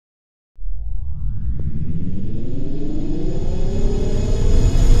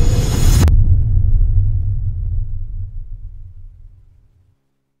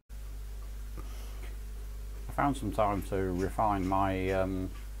found some time to refine my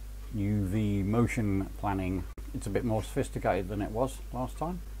UV motion planning. It's a bit more sophisticated than it was last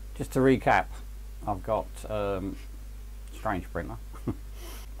time. Just to recap, I've got strange printer.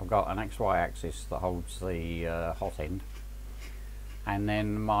 I've got an XY axis that holds the hot end, and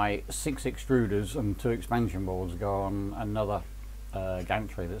then my 6 extruders and 2 expansion boards go on another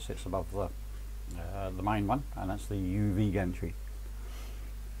gantry that sits above the main one, and that's the UV gantry.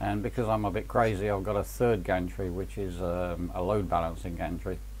 And because I'm a bit crazy, I've got a third gantry, which is a load balancing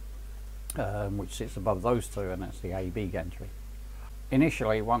gantry, which sits above those two, and that's the AB gantry.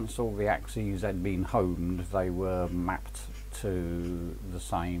 Initially, once all the axes had been honed, they were mapped to the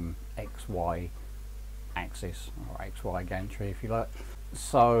same XY axis, or XY gantry if you like.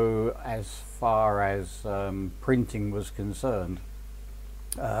 So as far as printing was concerned,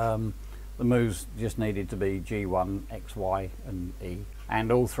 the moves just needed to be G1, XY and E,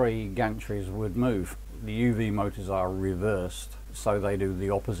 and all 3 gantries would move. The UV motors are reversed, so they do the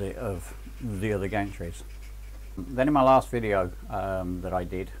opposite of the other gantries. Then in my last video that I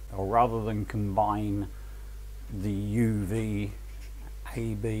did, or rather than combine the UV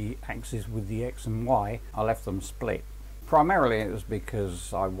AB axis with the X and Y, I left them split. Primarily it was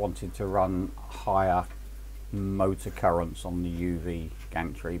because I wanted to run higher motor currents on the UV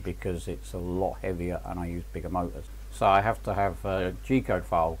gantry because it's a lot heavier and I use bigger motors. So I have to have a G-code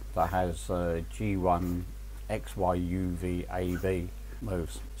file that has G1, XYUVAB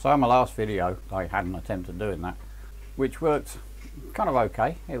moves. So in my last video I had an attempt at doing that, which worked kind of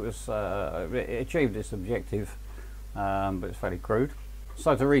okay. It was it achieved its objective, but it's fairly crude.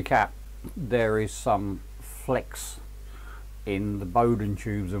 So to recap, there is some flex in the Bowden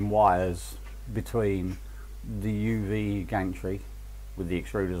tubes and wires between the UV gantry with the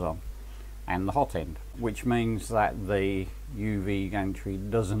extruders on and the hot end, which means that the UV gantry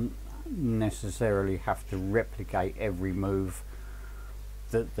doesn't necessarily have to replicate every move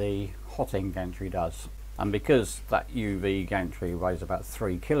that the hot end gantry does. And because that UV gantry weighs about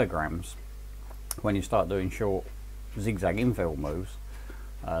 3 kilograms, when you start doing short zigzag infill moves,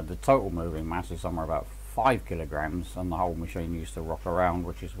 the total moving mass is somewhere about 5 kilograms, and the whole machine used to rock around,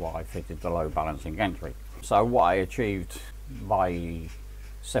 which is why I fitted the load balancing gantry. So what I achieved by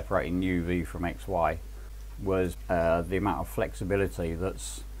separating UV from XY was the amount of flexibility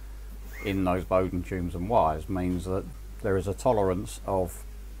that's in those Bowden tubes and wires means that there is a tolerance of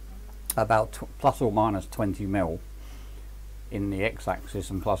about plus or minus 20 mil in the x-axis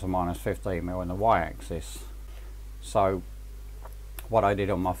and plus or minus 15 mil in the y-axis. So what I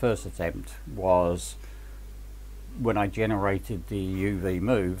did on my first attempt was, when I generated the UV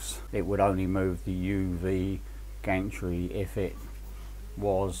moves, it would only move the UV gantry if it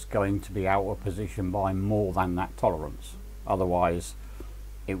was going to be out of position by more than that tolerance. Otherwise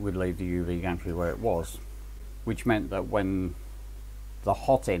it would leave the UV gantry where it was, which meant that when the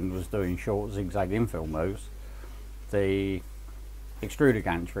hot end was doing short zigzag infill moves, the extruder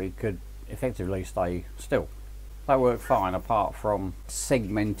gantry could effectively stay still. That worked fine apart from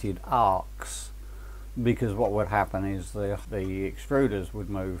segmented arcs, because what would happen is the extruders would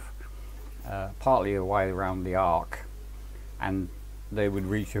move partly away around the arc, and they would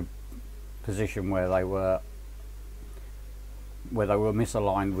reach a position where they were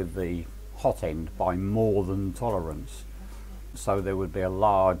misaligned with the hot end by more than tolerance. So there would be a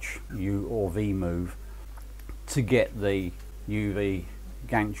large U or V move to get the UV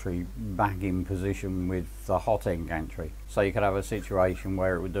gantry back in position with the hot end gantry. So you could have a situation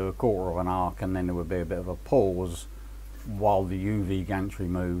where it would do a quarter of an arc, and then there would be a bit of a pause while the UV gantry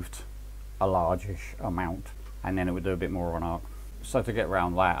moved a largish amount, and then it would do a bit more of an arc. So to get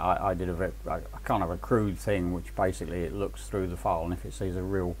around that, I did a kind of a crude thing, which basically it looks through the file, and if it sees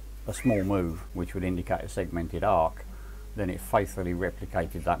a small move which would indicate a segmented arc, then it faithfully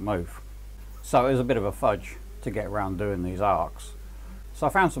replicated that move. So it was a bit of a fudge to get around doing these arcs. So I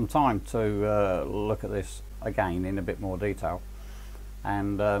found some time to look at this again in a bit more detail,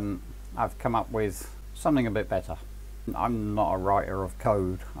 and I've come up with something a bit better. I'm not a writer of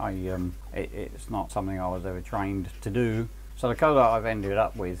code. It's not something I was ever trained to do. So the code that I've ended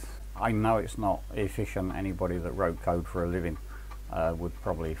up with, I know it's not efficient. Anybody that wrote code for a living would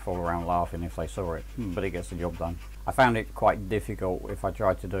probably fall around laughing if they saw it, but it gets the job done. I found it quite difficult if I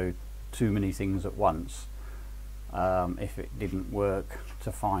tried to do too many things at once, if it didn't work,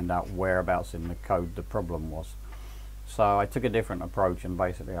 to find out whereabouts in the code the problem was. So I took a different approach, and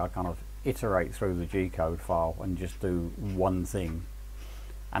basically I kind of iterate through the G-code file and just do one thing,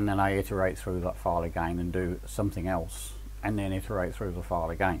 and then I iterate through that file again and do something else, and then iterate through the file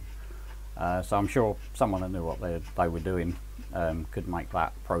again. So I'm sure someone that knew what they were doing could make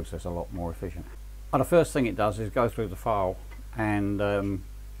that process a lot more efficient. The first thing it does is go through the file and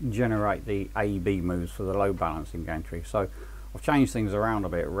generate the AB moves for the load balancing gantry. So I've changed things around a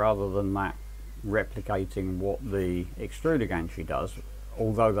bit. Rather than that replicating what the extruder gantry does,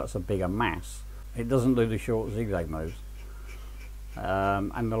 although that's a bigger mass, it doesn't do the short zigzag moves,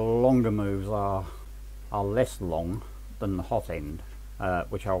 and the longer moves are less long than the hot end,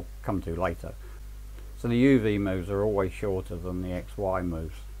 which I'll come to later. So the UV moves are always shorter than the XY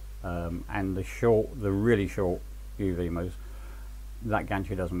moves, and the really short UV moves, that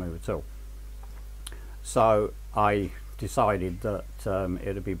gantry doesn't move at all. So I decided that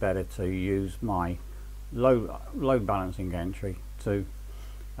it would be better to use my load balancing gantry to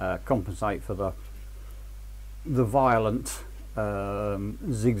compensate for the violent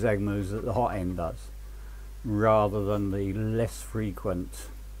zigzag moves that the hot end does, rather than the less frequent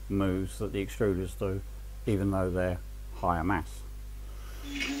moves that the extruders do, even though they're higher mass.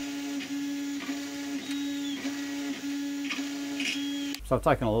 So I've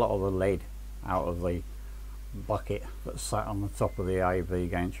taken a lot of the lead out of the bucket that's sat on the top of the AB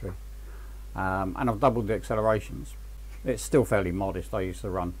gantry, and I've doubled the accelerations. It's still fairly modest. I used to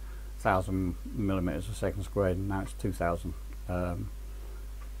run 1000 millimeters a second squared, and now it's 2000.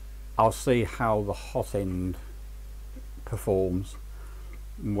 I'll see how the hot end performs,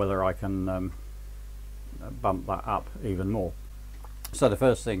 and whether I can bump that up even more. So the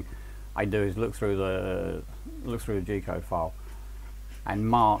first thing I do is look through the G-code file and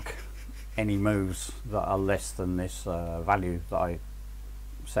mark any moves that are less than this value that I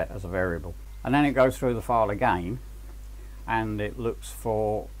set as a variable, and then it goes through the file again and it looks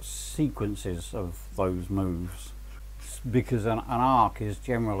for sequences of those moves, because an arc is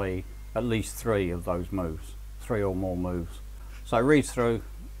generally at least 3 of those moves, 3 or more moves. So it reads through,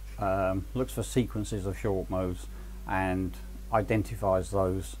 looks for sequences of short moves and identifies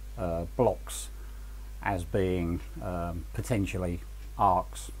those blocks as being potentially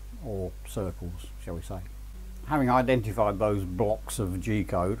arcs or circles, shall we say. Having identified those blocks of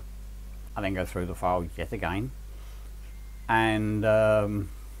G-code, I then go through the file yet again, and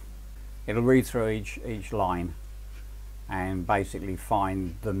it'll read through each line and basically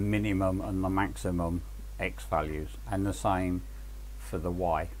find the minimum and the maximum X values, and the same for the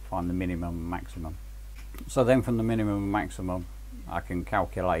Y, find the minimum and maximum. So then from the minimum and maximum I can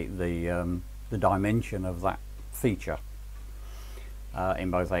calculate the dimension of that feature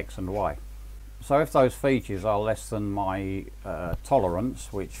in both X and Y. So if those features are less than my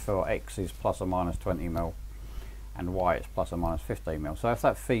tolerance, which for X is plus or minus 20 mil and Y is plus or minus 15 mil, so if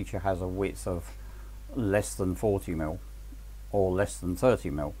that feature has a width of less than 40 mil or less than 30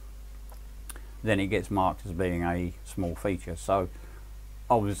 mil, then it gets marked as being a small feature. So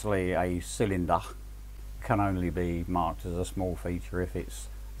obviously a cylinder can only be marked as a small feature if it's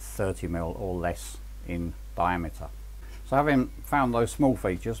 30 mil or less in diameter. So having found those small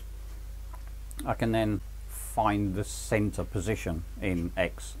features, I can then find the center position in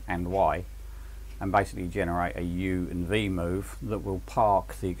X and Y and basically generate a U and V move that will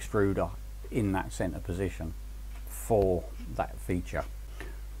park the extruder in that center position for that feature.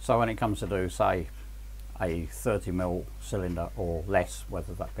 So when it comes to do, say, a 30 mil cylinder or less,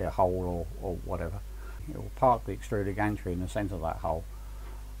 whether that be a hole or whatever, it will park the extruder gantry in the center of that hole,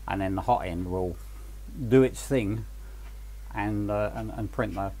 and then the hot end will do its thing and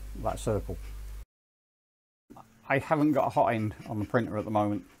print that circle. I haven't got a hot end on the printer at the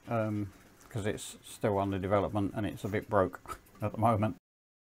moment because it's still under development and it's a bit broke at the moment.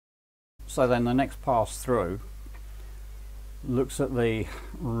 So then the next pass through looks at the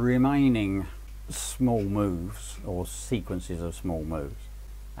remaining small moves or sequences of small moves,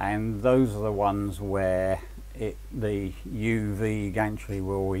 and those are the ones where the UV gantry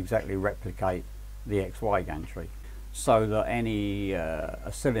will exactly replicate the XY gantry, so that any a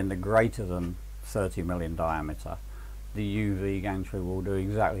cylinder greater than 30 mil in diameter, the UV gantry will do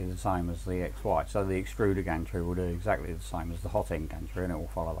exactly the same as the XY. So the extruder gantry will do exactly the same as the hot end gantry, and it will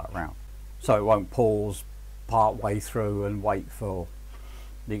follow that route. So it won't pause part way through and wait for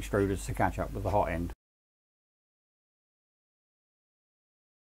the extruders to catch up with the hot end.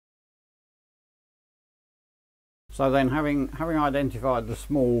 So then having identified the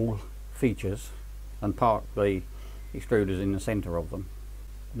small features and parked the extruders in the center of them,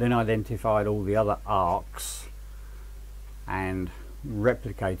 then identified all the other arcs and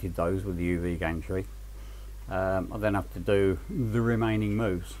replicated those with the UV gantry, I then have to do the remaining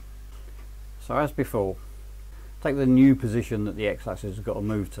moves. So as before, take the new position that the x-axis has got to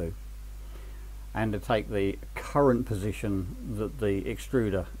move to, and to take the current position that the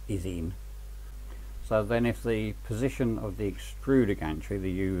extruder is in. So then if the position of the extruder gantry,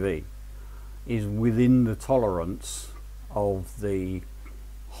 the UV, is within the tolerance of the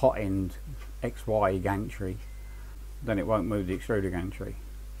hot end XY gantry, then it won't move the extruder gantry.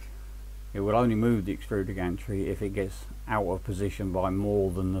 It will only move the extruder gantry if it gets out of position by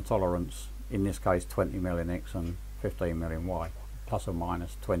more than the tolerance, in this case 20 mm X and 15 mm Y, plus or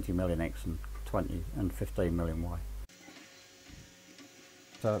minus 20 mm X and 20 and 15 mm Y.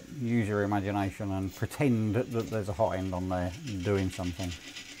 So use your imagination and pretend that there's a hot end on there doing something.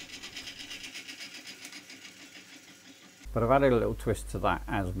 But I've added a little twist to that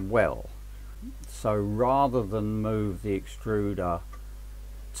as well. So rather than move the extruder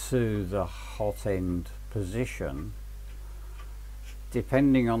to the hot end position,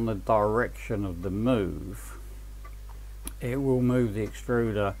 depending on the direction of the move, it will move the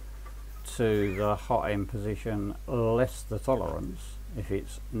extruder to the hot end position less the tolerance if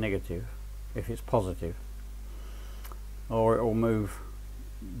it's negative, if it's positive, or it will move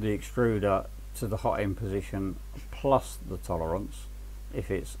the extruder to the hot end position plus the tolerance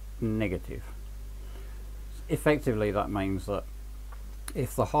if it's negative. Effectively, that means that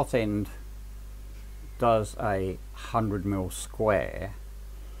if the hot end does a 100 mm square,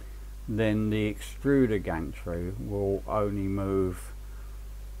 then the extruder gantry will only move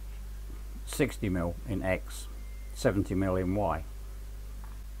 60 mm in X, 70 mm in Y.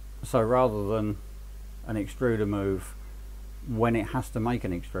 So rather than an extruder move when it has to make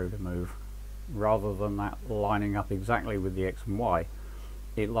an extruder move, rather than that lining up exactly with the X and Y,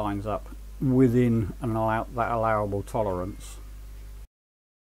 it lines up within that allowable tolerance.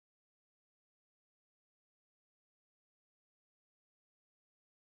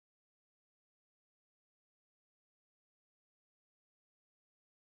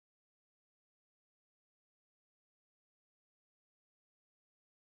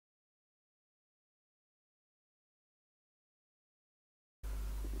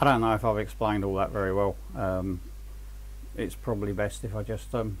 I don't know if I've explained all that very well. It's probably best if I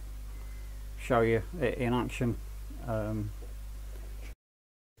just show you it in action.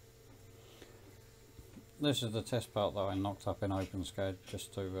 This is the test part that I knocked up in OpenSCAD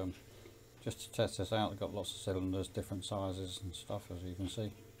just to test this out. I've got lots of cylinders, different sizes and stuff, as you can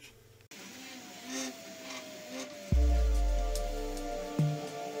see.